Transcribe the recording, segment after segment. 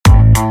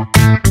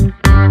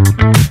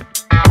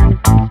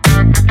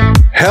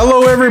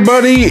Hello,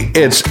 everybody.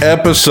 It's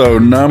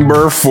episode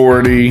number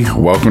 40.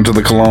 Welcome to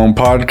the Cologne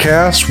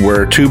Podcast,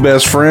 where two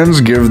best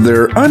friends give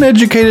their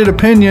uneducated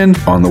opinion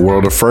on the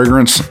world of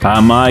fragrance.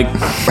 I'm Mike.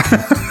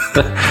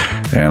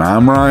 And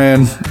I'm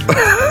Ryan.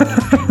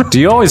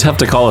 Do you always have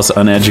to call us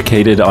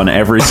uneducated on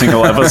every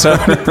single episode?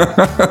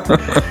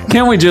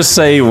 Can't we just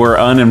say we're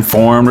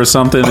uninformed or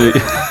something?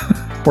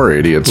 We're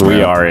idiots, We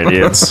man. are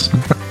idiots.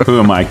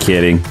 Who am I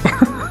kidding?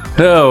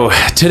 So,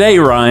 today,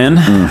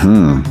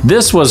 Ryan,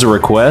 this was a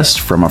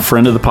request from a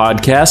friend of the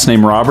podcast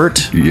named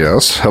Robert.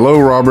 Yes. Hello,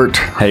 Robert.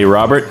 Hey,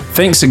 Robert.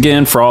 Thanks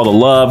again for all the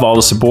love, all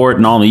the support,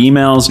 and all the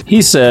emails.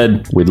 He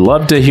said, we'd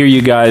love to hear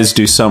you guys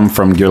do some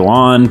from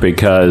Guerlain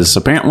because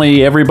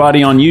apparently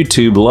everybody on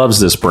YouTube loves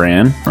this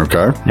brand.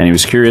 Okay. And he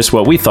was curious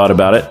what we thought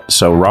about it.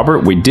 So,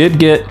 Robert, we did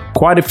get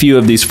quite a few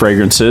of these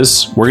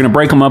fragrances. We're going to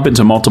break them up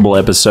into multiple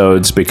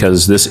episodes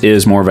because this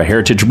is more of a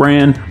heritage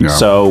brand. Yeah.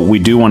 So, we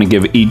do want to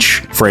give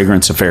each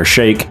fragrance a fair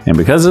shake. And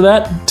because of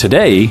that,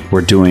 today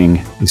we're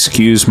doing,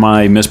 excuse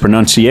my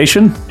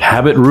mispronunciation,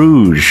 Habit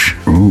Rouge.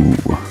 Ooh.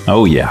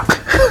 Oh, yeah.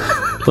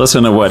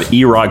 Listen to what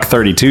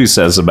eRock32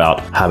 says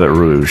about Habit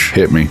Rouge.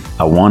 Hit me.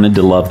 I wanted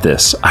to love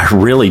this. I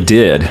really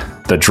did.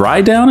 The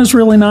dry down is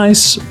really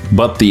nice,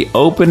 but the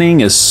opening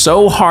is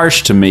so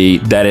harsh to me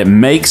that it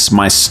makes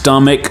my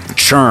stomach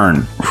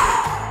churn.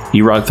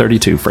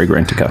 eRock32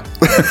 Fragrantica.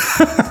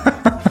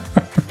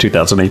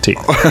 2018.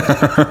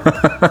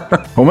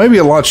 Well, maybe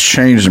a lot's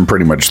changed in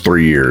pretty much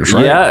 3 years,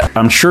 right? Yeah,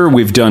 I'm sure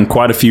we've done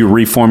quite a few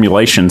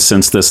reformulations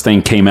since this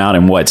thing came out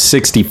in, what,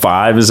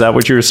 65? Is that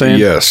what you were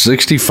saying? Yeah,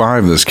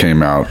 65 this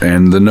came out,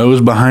 and the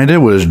nose behind it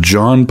was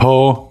John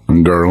Paul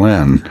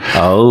Guerlain.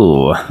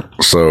 Oh.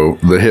 So,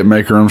 the hit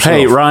maker himself.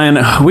 Hey,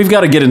 Ryan, we've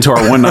got to get into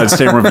our one-night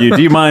stand review.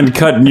 Do you mind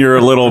cutting your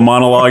little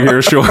monologue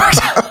here short?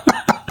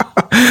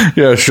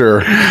 Yeah,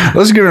 sure.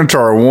 Let's get into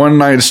our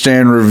one-night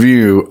stand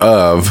review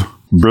of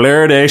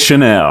Bleu de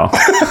Chanel.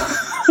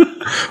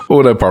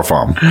 Eau de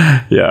Parfum.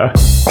 Yeah.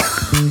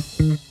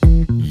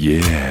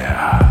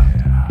 Yeah.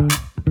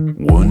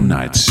 One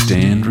night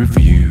stand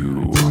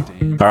review.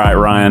 All right,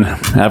 Ryan.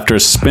 After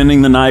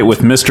spending the night with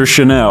Mr.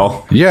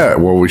 Chanel. Yeah,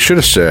 well, we should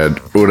have said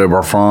Eau de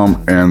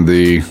Parfum and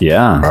the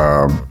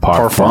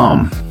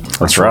Parfum.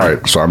 That's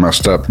right. So I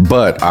messed up.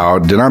 But I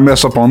did not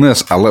mess up on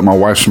this. I let my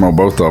wife smell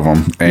both of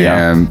them.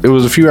 And it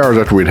was a few hours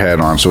after we'd had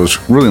on, so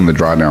it's really in the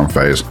dry down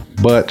phase.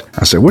 But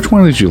I said, which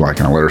one did you like?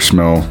 And I let her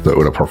smell the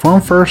Eau de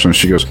Parfum first. And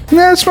she goes,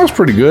 yeah, it smells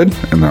pretty good.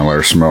 And then I let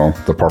her smell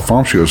the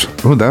Parfum. She goes,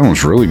 oh, that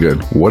one's really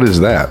good. What is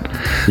that?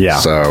 Yeah.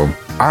 So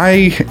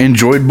I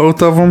enjoyed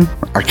both of them.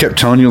 I kept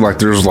telling you, like,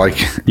 there's like...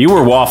 You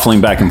were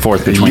waffling back and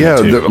forth between the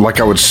two.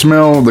 like I would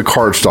smell the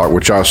cardstock,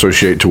 which I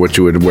associate to what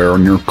you would wear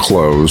on your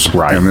clothes.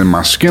 Right. And then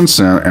my skin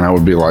scent, and I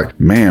would be like,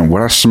 man,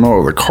 what I smell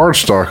of the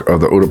cardstock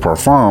of the Eau de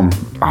Parfum,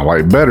 I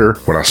like better.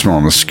 What I smell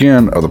on the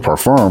skin of the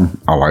Parfum,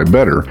 I like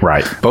better.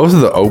 Right. Both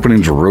of the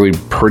openings are really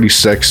pretty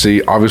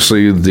sexy.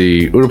 Obviously,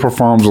 the Eau de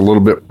Parfum's a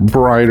little bit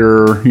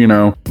brighter, you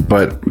know,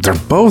 but they're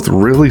both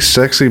really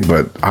sexy.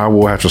 But I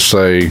will have to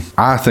say,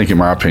 I think, in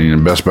my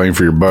opinion, best bang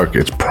for your buck,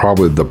 it's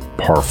probably the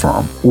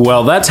Parfum.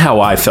 Well, that's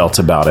how I felt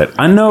about it.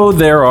 I know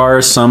there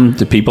are some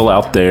people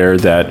out there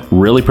that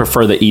really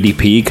prefer the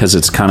EDP because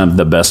it's kind of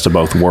the best of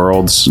both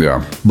worlds.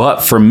 Yeah.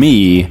 But for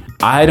me,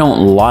 I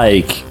don't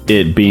like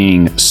it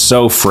being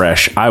so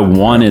fresh. I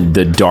wanted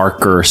the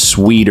darker,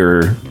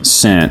 sweeter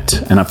scent.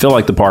 And I feel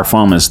like the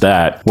Parfum is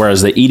that.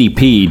 Whereas the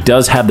EDP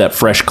does have that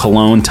fresh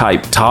cologne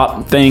type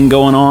top thing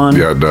going on.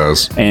 Yeah, it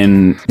does.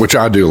 And which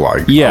I do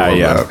like. yeah, I love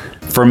yeah. that.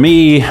 For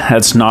me,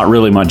 that's not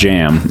really my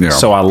jam. Yeah.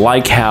 So I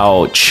like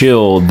how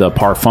chilled the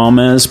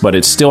Parfum is, but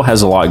it still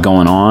has a lot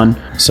going on.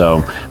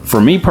 So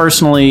for me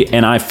personally,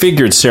 and I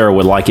figured Sarah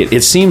would like it,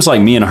 it seems like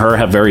me and her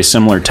have very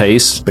similar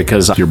tastes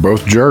because... You're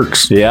both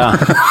jerks. Yeah.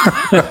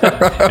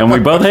 And we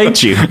both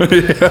hate you.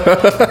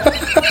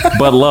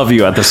 But love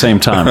you at the same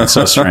time. It's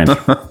so strange.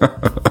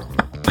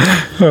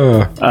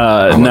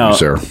 I love no. you,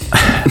 Sarah.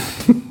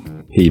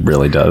 He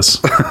really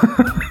does.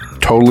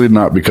 Totally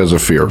not because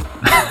of fear.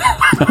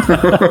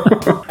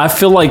 I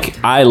feel like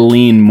I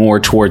lean more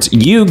towards,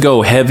 you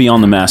go heavy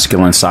on the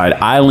masculine side.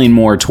 I lean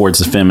more towards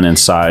the feminine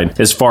side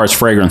as far as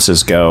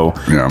fragrances go.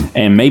 Yeah.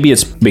 And maybe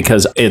it's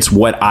because it's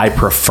what I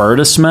prefer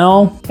to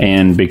smell.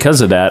 And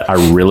because of that, I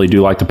really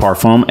do like the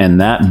Parfum. And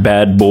that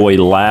bad boy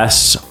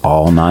lasts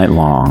all night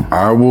long.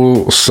 I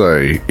will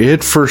say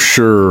it for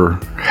sure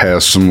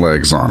has some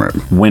legs on it.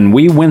 When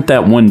we went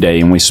that one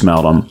day and we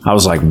smelled them, I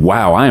was like,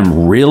 wow, I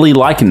am really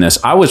liking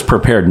this. I was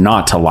prepared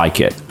not to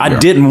like it. I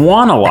didn't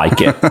want to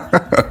like it.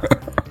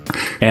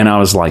 And I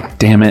was like,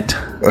 damn it.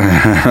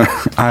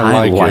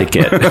 I like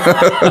it.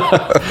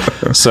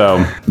 So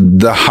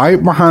the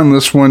hype behind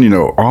this one,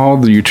 all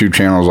the YouTube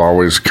channels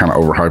always kind of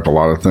overhype a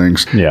lot of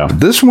things. Yeah. But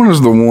this one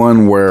is the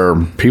one where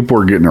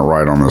people are getting it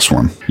right on this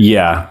one.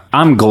 Yeah.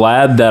 I'm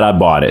glad that I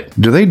bought it.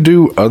 Do they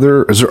do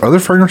is there other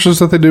fragrances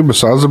that they do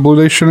besides the Blue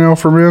Day Chanel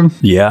for men?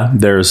 Yeah.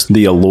 There's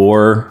the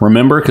Allure.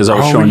 Remember? Because I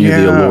was showing you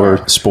the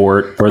Allure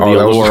Sport or the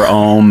Allure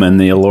Homme and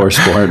the Allure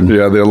Sport.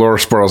 Yeah, the Allure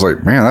Sport. I was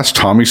like, man, that's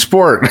Tommy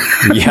Sport.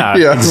 Yeah,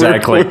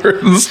 exactly. We're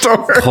in the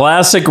store.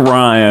 Classic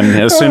Ryan.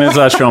 As soon as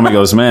I show him, he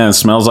goes, man, it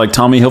smells like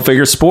Tommy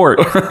Hilfiger Sport.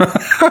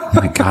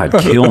 My God,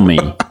 kill me.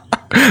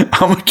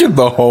 I'm going to get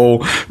the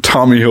whole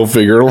Tommy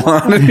Hilfiger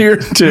line in here.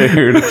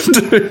 Dude,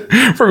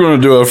 we're going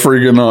to do a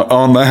freaking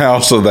on the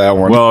house of that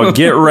one. Well,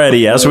 get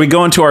ready. As we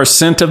go into our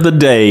scent of the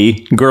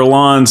day,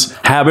 Guerlain's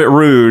Habit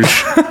Rouge,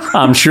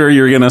 I'm sure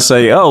you're going to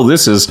say, oh,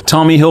 this is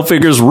Tommy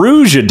Hilfiger's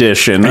Rouge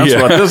edition. That's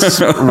what this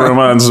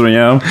reminds me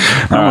of.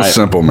 I'm a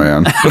simple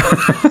man.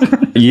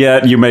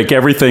 Yet you make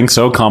everything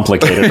so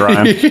complicated,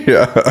 Ryan.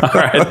 Yeah.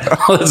 All right,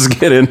 let's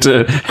get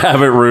into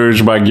Habit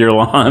Rouge by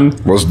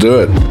Guerlain. Let's do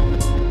it.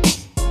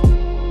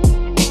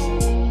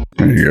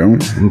 There you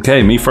go.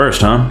 Okay, me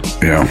first, huh?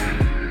 Yeah.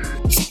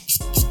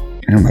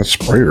 Damn, that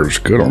sprayer's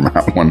good on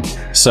that one.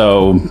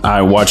 So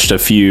I watched a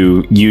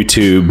few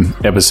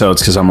YouTube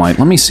episodes because I'm like,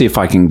 let me see if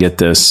I can get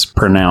this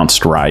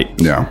pronounced right.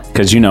 Yeah.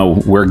 Because,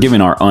 we're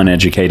giving our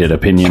uneducated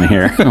opinion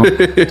here.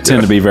 We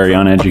tend to be very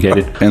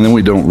uneducated. And then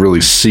we don't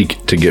really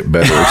seek to get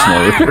better or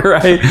smarter.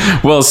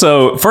 Right. Well,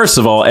 so first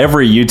of all,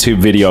 every YouTube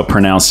video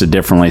pronounced it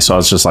differently. So I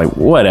was just like,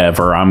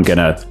 whatever,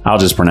 I'll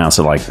just pronounce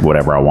it like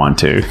whatever I want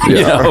to.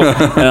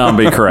 Yeah. And I'll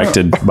be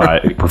corrected by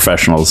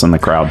professionals in the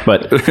crowd.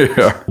 But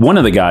one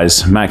of the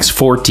guys, Max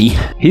 40,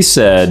 he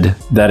said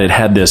that it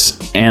had this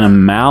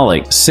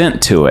animalic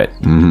scent to it.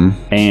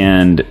 Mm-hmm.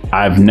 And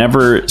I've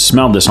never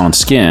smelled this on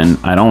skin.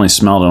 I'd only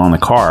smelled it on the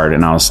card.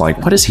 And I was like,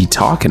 what is he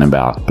talking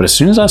about? But as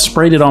soon as I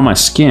sprayed it on my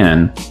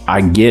skin,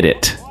 I get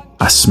it.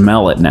 I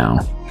smell it now.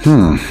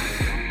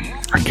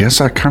 I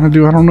guess I kind of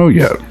do. I don't know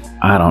yet.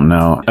 I don't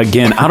know.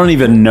 Again, I don't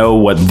even know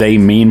what they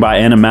mean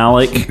by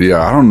animalic.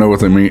 Yeah, I don't know what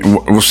they mean.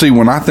 Well, see,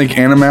 when I think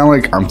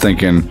animalic, I'm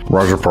thinking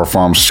Roger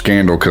Parfum's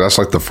Scandal, because that's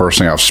like the first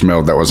thing I've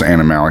smelled that was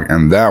animalic,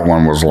 and that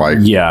one was like...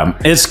 Yeah,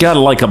 it's got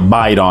like a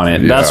bite on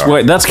it.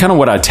 Yeah. That's kind of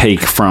what I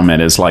take from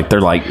it, is like, they're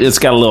like, it's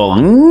got a little,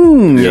 a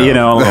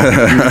little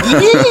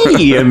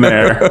yee in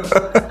there.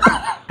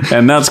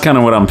 And that's kind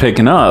of what I'm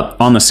picking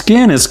up. On the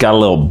skin, it's got a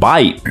little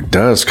bite. It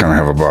does kind of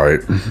have a bite.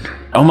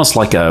 Almost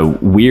like a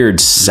weird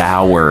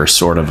sour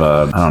sort of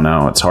I don't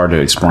know. It's hard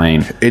to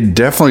explain. It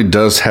definitely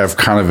does have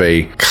kind of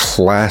a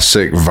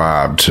classic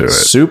vibe to it.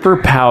 Super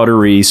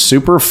powdery,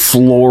 super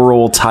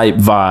floral type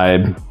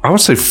vibe. I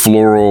would say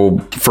floral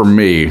for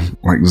me,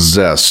 like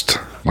zest.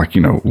 Like,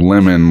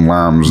 lemon,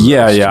 limes.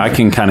 Yeah, I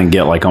can kind of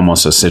get like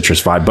almost a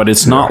citrus vibe, but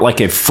it's not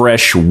like a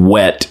fresh,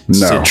 wet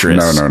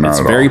citrus. No, it's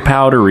very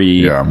powdery.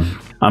 Yeah.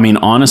 I mean,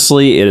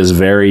 honestly, it is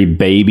very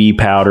baby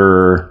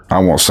powder. I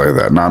won't say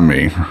that, not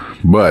me,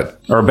 but...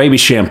 Or baby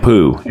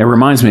shampoo. It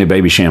reminds me of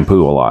baby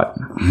shampoo a lot.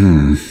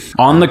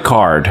 On the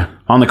card.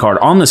 On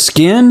the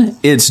skin,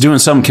 it's doing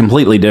something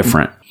completely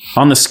different.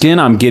 On the skin,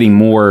 I'm getting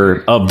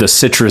more of the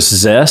citrus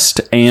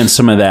zest and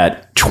some of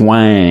that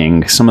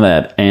twang, some of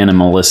that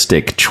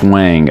animalistic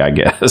twang, I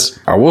guess.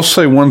 I will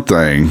say one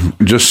thing.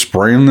 Just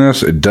spraying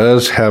this, it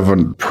does have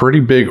a pretty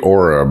big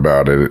aura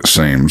about it, it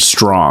seems.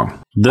 Strong.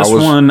 This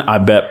one, I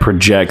bet,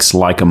 projects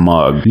like a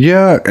mug.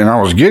 Yeah, and I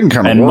was getting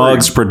kind of worried. And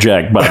mugs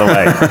project, by the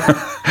way.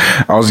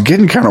 I was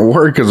getting kind of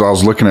worried because I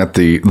was looking at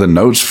the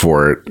notes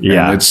for it.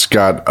 Yeah. And it's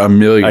got a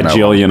million of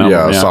them.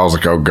 Yeah, so I was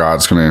like, oh, God,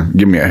 it's going to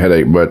give me a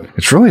headache. But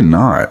it's really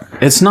not.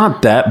 It's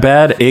not that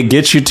bad. It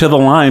gets you to the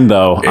line,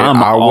 though.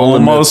 I'm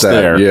almost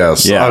there.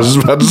 Yes. Yeah. I was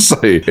just about to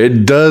say,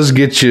 it does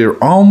get you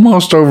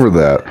almost over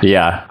that.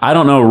 Yeah. I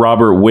don't know,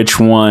 Robert, which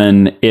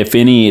one, if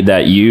any,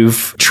 that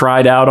you've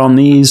tried out on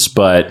these,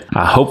 but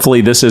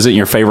hopefully this isn't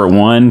your favorite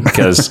one,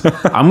 because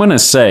I'm going to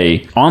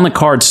say, on the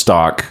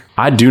cardstock,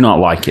 I do not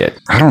like it.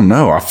 I don't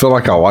know. I feel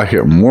like I like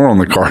it more on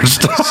the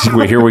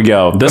cardstock. Here we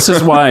go. This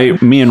is why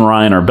me and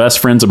Ryan are best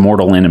friends and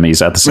mortal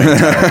enemies at the same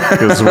time,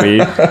 because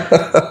we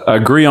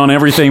agree on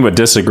everything but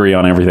disagree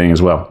on everything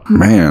as well.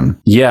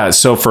 Man. Yeah,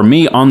 so for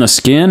me, on the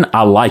skin,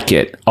 I like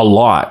it a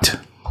lot.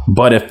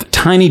 But if a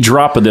tiny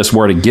drop of this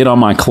were to get on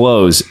my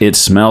clothes, it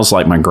smells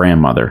like my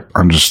grandmother.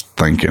 I'm just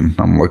thinking.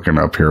 I'm looking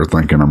up here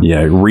thinking.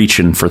 Yeah,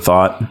 reaching for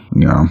thought.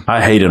 Yeah.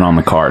 I hate it on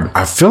the card.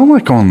 I feel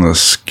like on the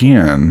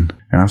skin,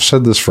 and I've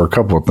said this for a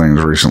couple of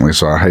things recently,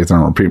 so I hate to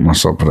repeat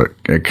myself, but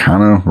it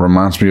kind of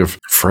reminds me of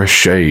fresh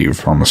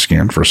shave on the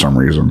skin for some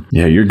reason.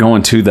 Yeah, you're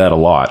going to that a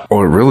lot.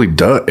 Oh, it really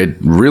does. It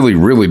really,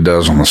 really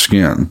does on the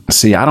skin.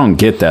 See, I don't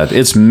get that.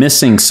 It's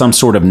missing some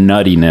sort of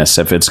nuttiness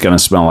if it's going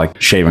to smell like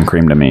shaving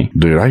cream to me.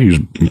 Dude, I use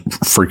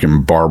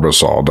freaking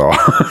Barbasol, dog.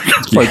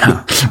 Like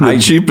the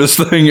cheapest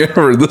thing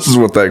ever. This is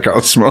what that kind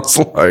of smells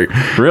like.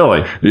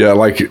 Really? Yeah,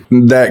 like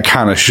that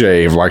kind of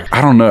shave. Like, I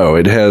don't know.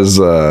 It has...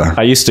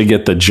 I used to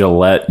get the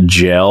Gillette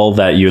gel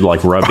that you'd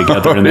like rub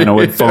together and then it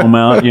would foam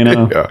out, you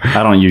know? Yeah.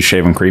 I don't use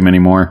shaving cream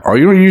anymore. Oh,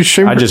 you don't use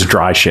shaving I just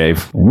dry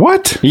shave.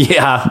 What?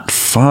 Yeah.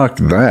 Fuck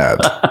that.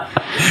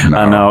 No,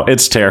 I know.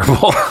 It's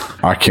terrible.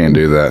 I can't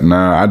do that. No,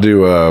 I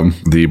do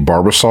the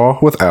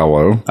Barbasol with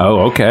aloe.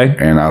 Oh, okay.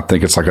 And I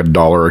think it's like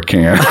 $1 a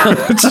can.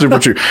 It's super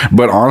cheap.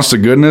 But honest to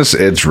goodness,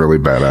 it's really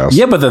badass.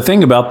 Yeah, but the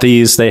thing about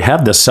these, they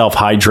have the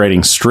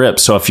self-hydrating strip.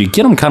 So if you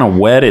get them kind of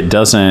wet, it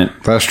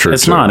doesn't... That's true,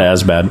 It's too. not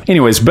as bad.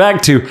 Anyways,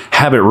 back to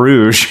Habit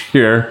Rouge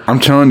here. I'm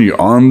telling you,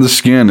 on the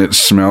skin, it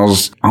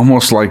smells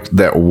almost like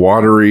that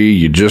watery,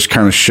 you just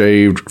kind of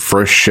shaved,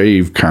 fresh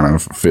shave kind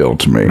of feel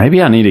to me.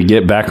 Maybe I need to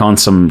get back on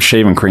some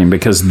shaving cream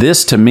because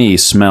this to me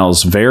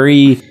smells very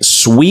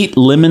sweet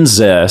lemon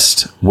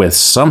zest with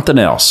something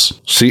else.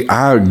 See,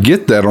 I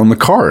get that on the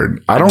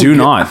card. I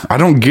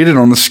don't get it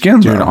on the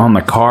skin, Dude, though. on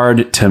the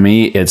card, to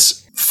me,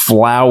 it's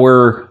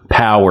flower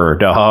power,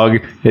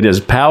 dog. It is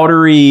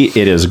powdery.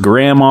 It is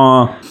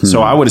grandma.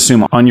 So I would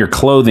assume on your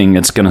clothing,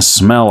 it's going to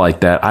smell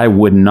like that. I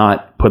would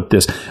not put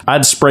this.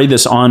 I'd spray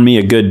this on me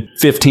a good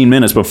 15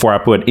 minutes before I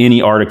put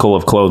any article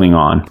of clothing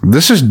on.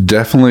 This is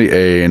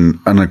definitely an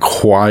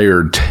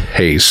acquired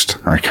taste,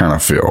 I kind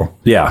of feel.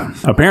 Yeah.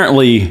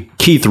 Apparently,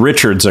 Keith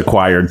Richards'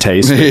 acquired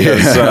taste.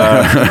 Because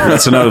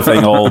that's another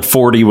thing old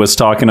 40 was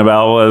talking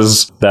about,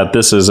 was that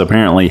this is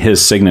apparently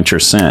his signature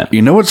scent.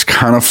 You know what's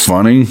kind of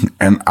funny?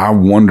 And I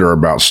wonder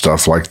about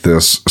stuff like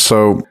this.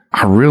 So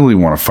I really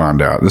want to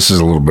find out. This is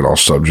a little bit off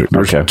subject.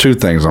 There's Okay. two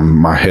things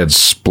my head's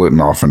splitting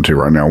off into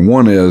right now.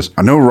 One is,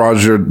 I know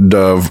Roger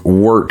Dove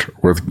worked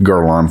with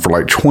Guerlain for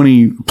like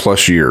 20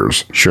 plus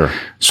years. Sure.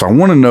 So I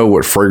want to know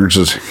what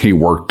fragrances he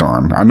worked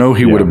on. I know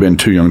he would have been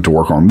too young to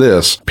work on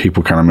this.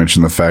 People kind of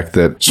mentioned the fact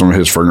that some of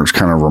his fragrances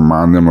kind of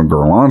remind them of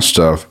Guerlain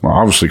stuff. Well,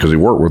 obviously because he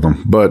worked with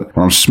them. But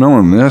when I'm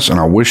smelling this, and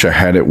I wish I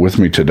had it with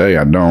me today,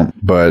 I don't.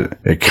 But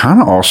it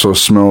kind of also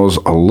smells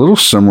a little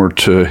similar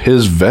to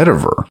his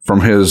vetiver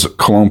from his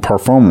cologne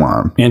parfum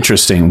line.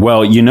 Interesting.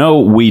 Well, you know,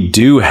 we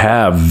do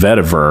have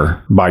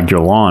Vetiver by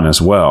Guerlain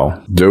as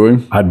well. Do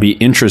we? I'd be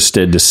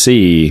interested to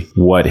see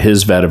what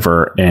his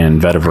Vetiver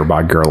and Vetiver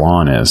by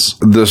Guerlain is.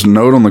 This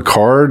note on the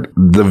card,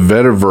 the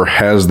vetiver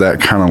has that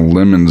kind of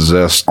lemon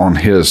zest on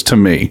his, to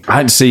me.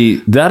 I'd see,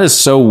 that is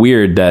so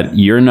weird that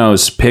your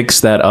nose picks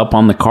that up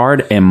on the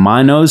card and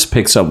my nose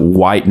picks up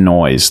white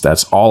noise.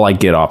 That's all I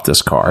get off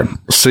this card.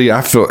 See,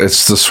 I feel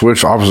it's the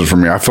switch opposite for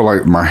me. I feel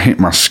like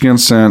my skin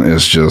scent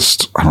is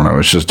just, I don't know,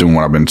 it's just doing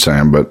what I've been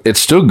saying, but it's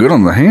still good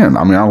on the hand.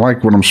 I mean, I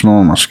like what I'm smelling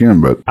on my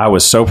skin, but I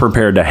was so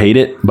prepared to hate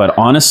it, but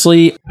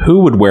honestly, who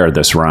would wear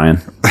this, Ryan?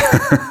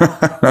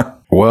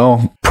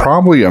 well,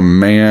 probably a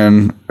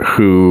man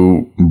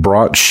who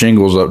brought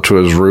shingles up to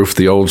his roof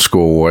the old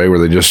school way, where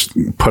they just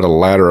put a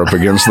ladder up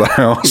against the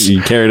house.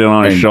 You carried it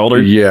on his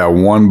shoulder? Yeah,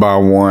 one by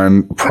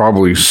one.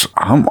 Probably,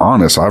 I'm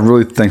honest, I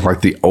really think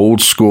like the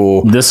old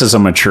school. This is a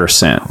mature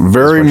scent.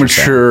 Very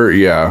mature,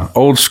 yeah.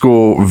 Old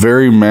school,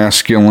 very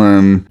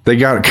masculine. They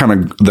got kind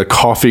of the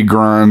coffee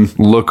grind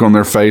look on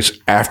their face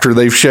after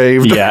they've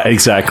shaved. Yeah,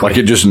 exactly. Like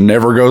it just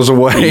never goes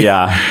away.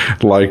 Yeah.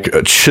 Like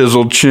a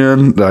chiseled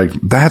chin. Like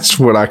that's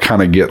what I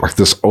kind of get. Like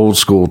this old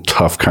school,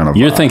 tough kind of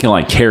You're vibe. thinking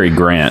like Cary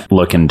Grant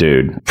looking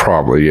dude.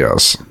 Probably,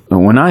 yes.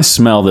 When I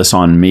smell this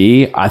on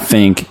me, I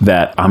think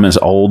that I'm as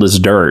old as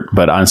dirt,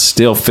 but I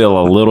still feel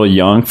a little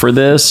young for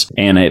this.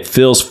 And it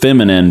feels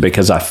feminine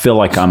because I feel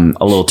like I'm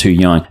a little too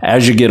young.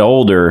 As you get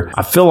older,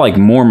 I feel like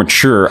more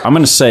mature. I'm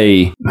going to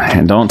say,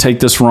 man, don't take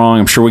this wrong.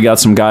 I'm sure we got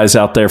some guys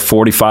out there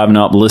 45 and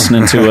up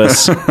listening to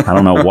us. I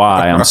don't know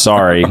why. I'm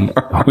sorry.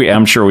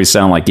 I'm sure we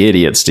sound like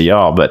idiots to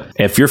y'all. But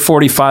if you're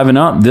 45 and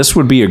up, this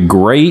would be a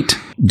great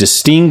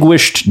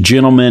distinguished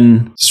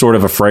gentleman sort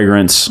of a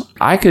fragrance.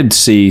 I could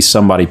see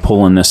somebody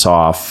pulling this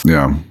off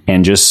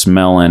and just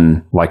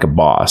smelling like a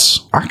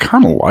boss. I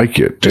kind of like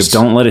it. Just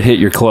don't let it hit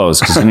your clothes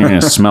because then you're going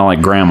to smell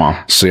like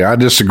grandma. See, I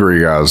disagree,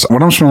 guys.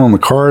 When I'm smelling on the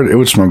card, it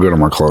would smell good on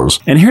my clothes.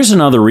 And here's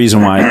another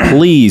reason why,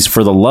 please,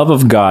 for the love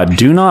of God,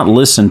 do not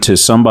listen to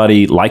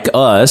somebody like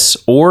us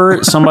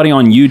or somebody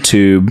on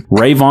YouTube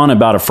rave on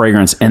about a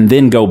fragrance and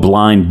then go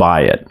blind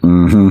buy it.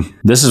 Mm-hmm.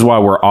 This is why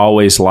we're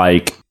always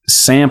like,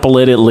 sample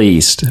it at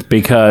least,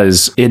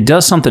 because it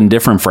does something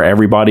different for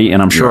everybody,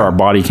 and I'm sure our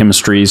body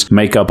chemistries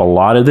make up a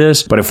lot of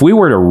this. But if we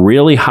were to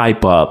really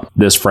hype up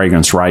this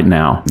fragrance right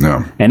now,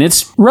 and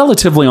it's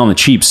relatively on the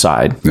cheap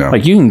side,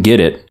 like you can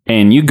get it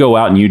and you go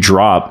out and you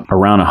drop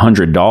around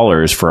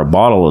 $100 for a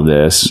bottle of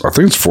this. I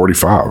think it's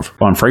 45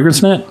 on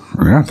FragranceNet.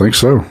 Yeah, I think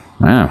so.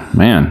 Oh,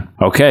 man.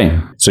 Okay.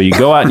 So you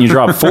go out and you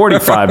drop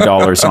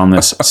 $45 on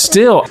this.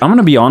 Still, I'm going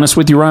to be honest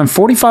with you, Ryan,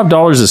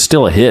 $45 is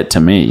still a hit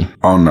to me.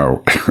 Oh,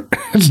 no.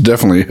 It's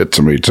definitely a hit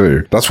to me,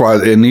 too. That's why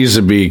it needs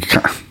to be...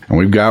 And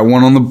we've got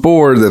one on the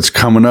board that's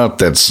coming up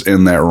that's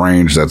in that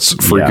range that's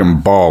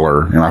freaking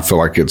baller. And I feel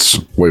like it's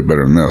way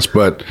better than this.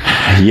 But...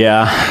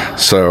 yeah.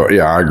 So,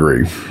 yeah, I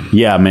agree.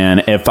 Yeah, man.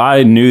 If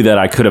I knew that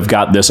I could have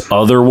got this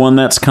other one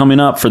that's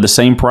coming up for the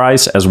same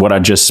price as what I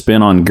just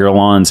spent on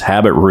Guerlain's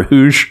Habit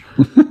Rouge...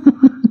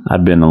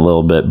 I'd been a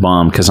little bit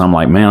bummed because I'm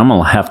like, man, I'm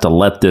going to have to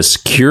let this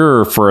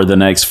cure for the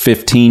next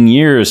 15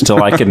 years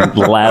till I can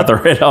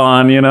lather it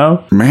on, you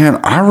know? Man,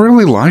 I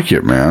really like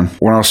it, man.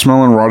 When I was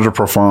smelling Roger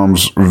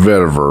Parfum's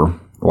vetiver,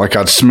 like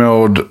I'd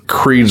smelled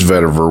Creed's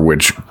vetiver,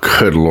 which,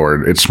 good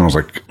Lord, it smells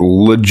like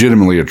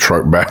legitimately a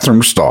truck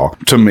bathroom stall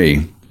to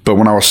me. But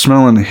when I was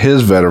smelling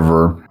his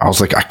vetiver, I was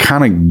like, I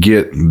kind of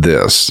get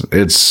this.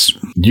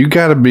 You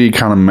got to be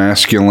kind of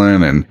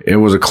masculine, and it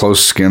was a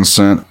close skin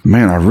scent.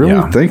 Man, I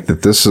really think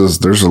that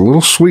there's a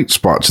little sweet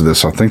spot to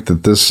this. I think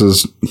that this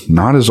is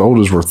not as old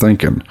as we're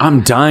thinking.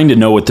 I'm dying to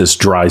know what this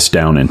dries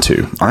down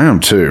into. I am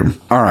too.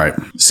 All right.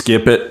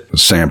 Skip it.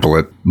 Sample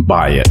it.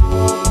 Buy it.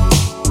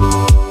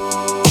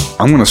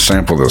 I'm going to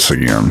sample this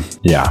again.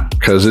 Yeah.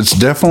 Because it's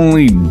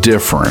definitely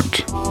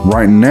different.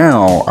 Right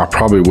now, I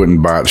probably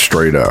wouldn't buy it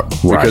straight up.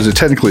 Right. Because it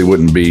technically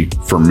wouldn't be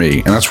for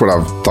me. And that's what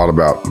I've thought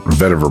about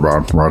Vetiver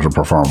by Roger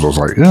Parfums. I was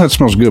like, yeah, it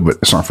smells good, but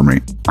it's not for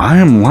me. I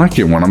am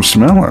liking what I'm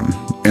smelling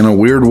in a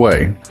weird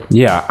way.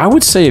 Yeah, I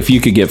would say if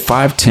you could get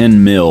 5-10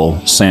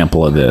 mil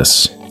sample of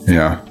this.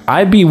 Yeah.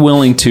 I'd be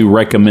willing to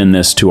recommend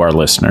this to our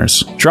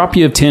listeners. Drop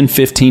you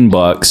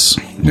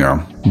 $10-15.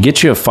 Yeah.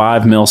 Get you a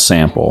 5 mil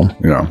sample.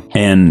 Yeah.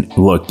 And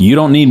look, you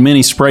don't need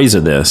many sprays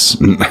of this.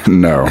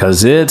 No.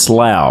 Because it's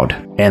loud.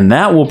 And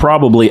that will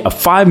probably, a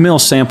 5 mil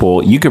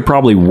sample, you could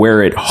probably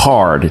wear it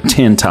hard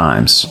 10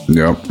 times.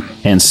 Yep.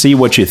 And see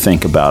what you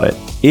think about it.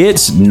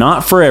 It's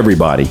not for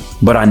everybody,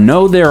 but I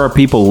know there are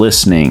people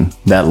listening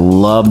that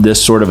love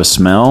this sort of a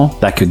smell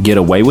that could get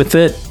away with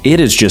it. It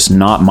is just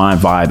not my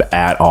vibe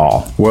at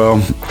all. Well,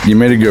 you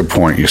made a good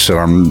point. You said,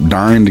 I'm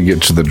dying to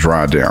get to the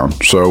dry down.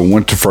 So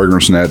went to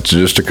FragranceNet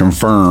just to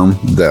confirm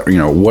that,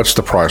 what's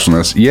the price on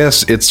this?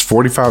 Yes, it's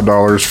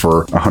 $45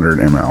 for 100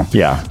 ml.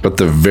 Yeah.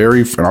 But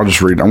and I'll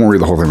just read, I won't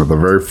read the whole thing, but the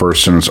very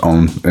first sentence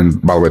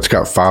and by the way, it's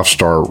got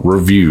 5-star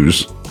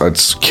reviews.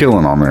 That's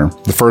killing on there.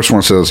 The first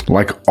one says,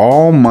 like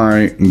all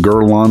my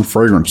Guerlain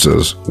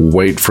fragrances,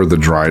 wait for the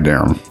dry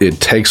down.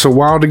 It takes a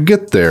while to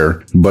get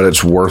there, but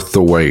it's worth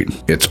the wait.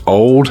 It's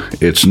old,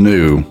 it's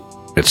new,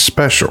 it's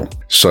special.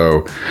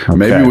 So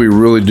maybe we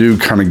really do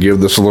kind of give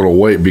this a little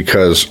weight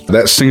because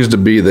that seems to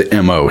be the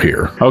MO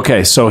here.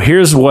 Okay, so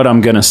here's what I'm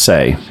going to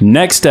say.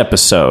 Next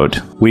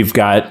episode, we've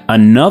got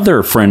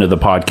another friend of the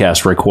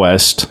podcast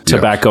request,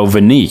 Tobacco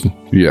Vanille.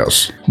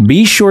 Yes.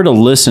 Be sure to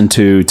listen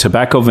to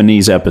Tobacco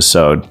Vanille's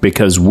episode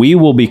because we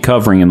will be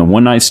covering in the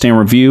One Night Stand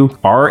review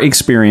our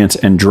experience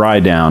and dry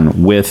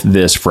down with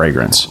this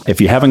fragrance. If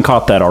you haven't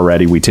caught that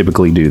already, we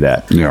typically do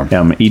that.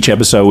 Yeah. Each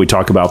episode, we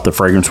talk about the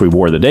fragrance we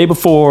wore the day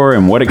before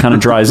and what it kind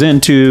of dries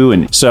into.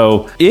 And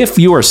so if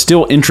you are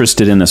still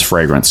interested in this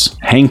fragrance,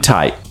 hang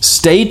tight.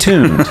 Stay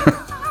tuned.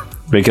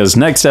 Because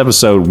next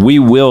episode, we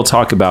will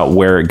talk about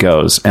where it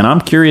goes. And I'm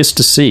curious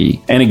to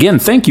see. And again,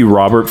 thank you,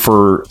 Robert,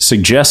 for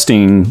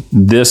suggesting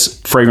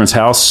this fragrance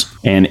house.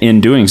 And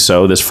in doing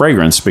so, this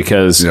fragrance,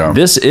 because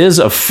this is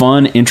a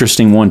fun,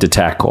 interesting one to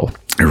tackle.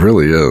 It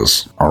really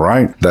is. All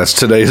right. That's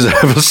today's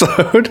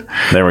episode.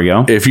 There we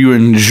go. If you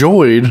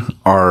enjoyed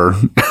our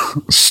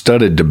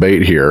studded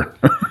debate here,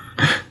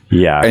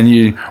 and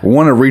you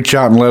want to reach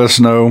out and let us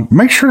know,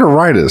 make sure to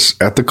write us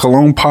at the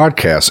Cologne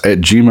Podcast at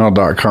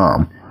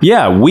gmail.com.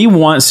 Yeah, we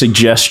want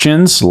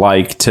suggestions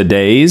like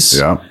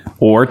today's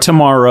or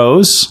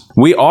tomorrow's.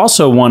 We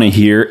also want to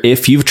hear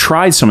if you've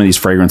tried some of these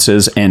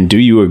fragrances and do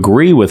you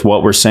agree with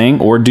what we're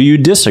saying or do you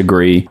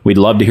disagree? We'd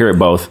love to hear it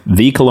both.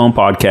 The Cologne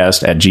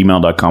Podcast at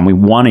gmail.com. We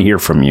want to hear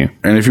from you.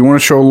 And if you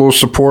want to show a little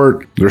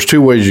support, there's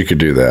 2 ways you could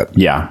do that.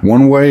 Yeah.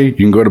 One way, you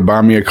can go to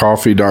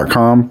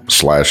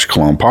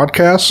buymeacoffee.com/Cologne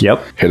Podcast.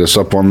 Yep. Hit us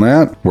up on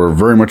that. We're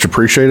very much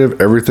appreciative.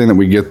 Everything that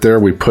we get there,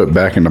 we put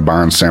back into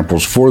buying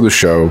samples for the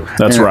show.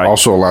 That's right. It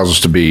also allows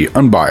us to be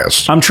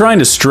unbiased. I'm trying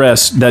to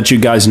stress that you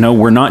guys know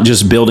we're not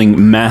just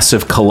building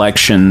massive collections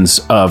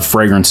of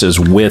fragrances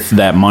with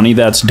that money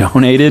that's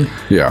donated.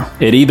 Yeah.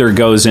 It either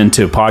goes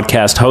into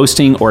podcast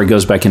hosting or it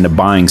goes back into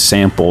buying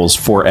samples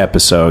for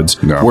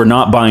episodes. No. We're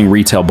not buying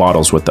retail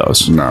bottles with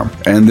those. No.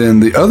 And then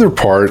the other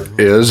part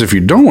is if you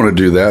don't want to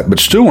do that, but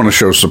still want to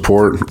show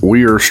support,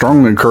 we are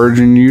strongly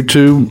encouraging you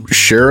to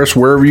share us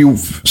wherever you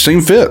seem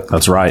fit.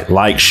 That's right.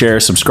 Like, share,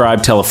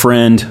 subscribe, tell a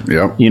friend.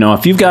 Yep.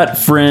 If you've got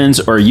friends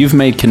or you've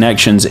made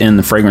connections in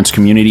the fragrance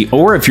community,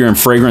 or if you're in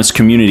fragrance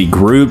community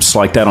groups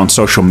like that on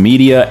social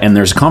media, and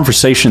there's a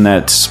conversation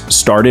that's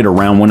started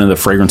around one of the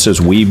fragrances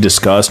we've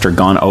discussed or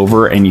gone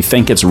over, and you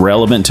think it's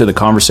relevant to the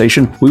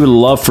conversation, we would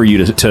love for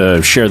you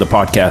to share the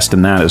podcast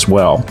in that as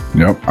well.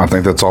 Yep. I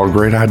think that's all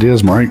great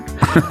ideas, Mike.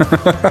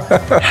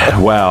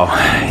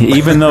 Wow.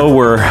 Even though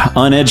we're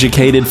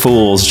uneducated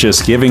fools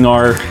just giving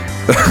our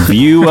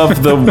view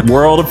of the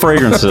world of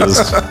fragrances,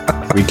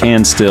 we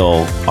can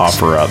still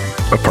offer up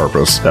a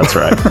purpose. That's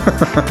right.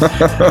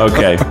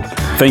 Okay.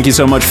 Thank you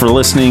so much for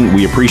listening.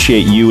 We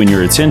appreciate you and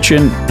your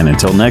attention. And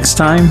until next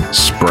time,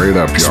 spray it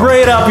up, y'all.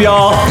 Spray it up,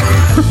 y'all.